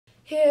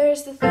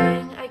Here's the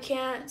thing, I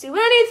can't do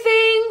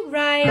anything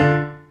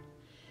right.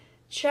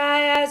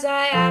 Try as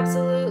I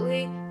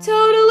absolutely,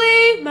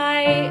 totally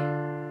might.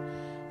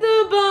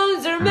 The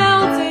bones are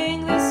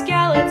melting, the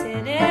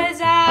skeleton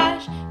is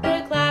ash.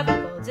 The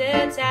clavicle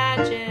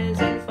detaches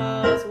and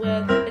falls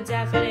with a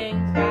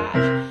deafening crash.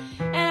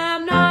 And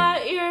I'm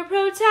not your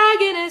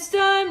protagonist,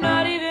 I'm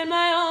not even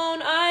my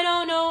own. I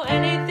don't know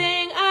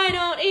anything, I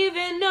don't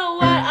even know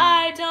what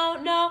I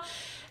don't know.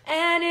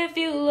 And if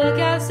you look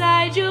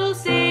outside, you'll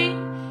see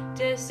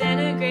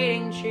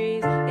disintegrating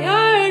trees. The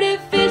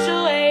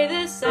artificial way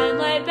the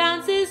sunlight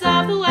bounces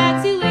off the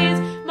waxy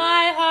leaves.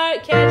 My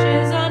heart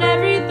catches on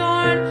every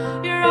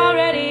thorn. You're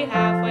already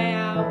halfway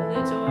out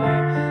the door.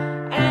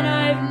 And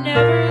I've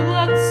never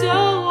looked so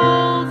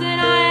old, and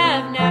I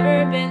have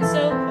never been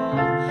so cold.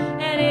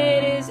 And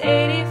it is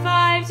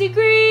 85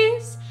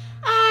 degrees.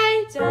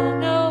 I don't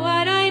know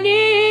what I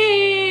need.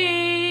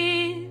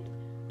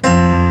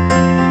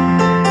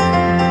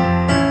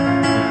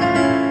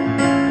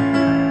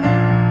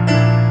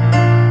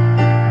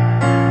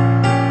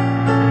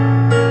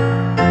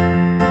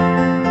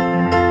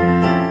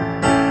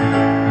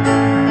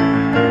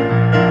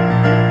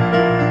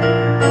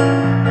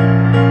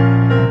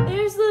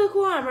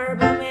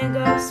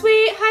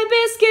 Sweet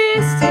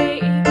hibiscus tea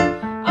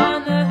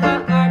on the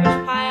hot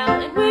garbage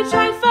pile in which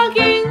I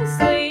fucking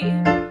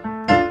sleep.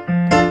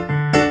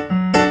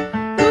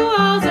 The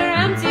walls are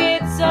empty,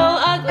 it's so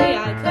ugly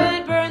I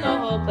could burn the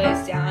whole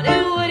place down.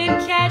 It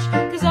wouldn't catch,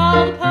 cause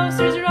all the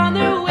posters are on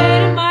their way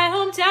to my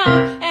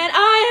hometown. And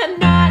I am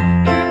not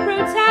your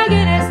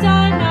protagonist,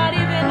 I'm not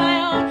even my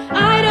own.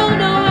 I don't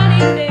know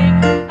anything,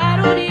 I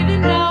don't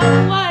even know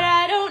what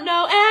I don't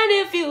know. And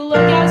if you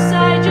look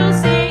outside, you'll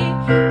see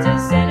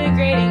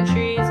disintegrating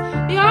trees.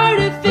 The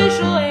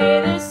artificial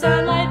way the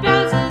sunlight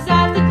bounces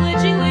off the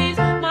glitching leaves.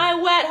 My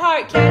wet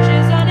heart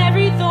catches on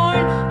every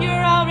thorn.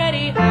 You're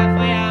already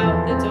halfway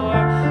out the door.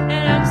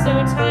 And I'm so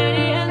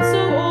tiny and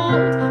so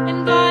old,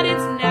 and God,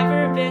 it's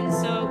never been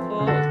so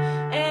cold.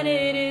 And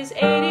it is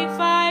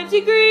 85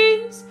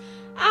 degrees.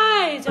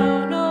 I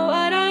don't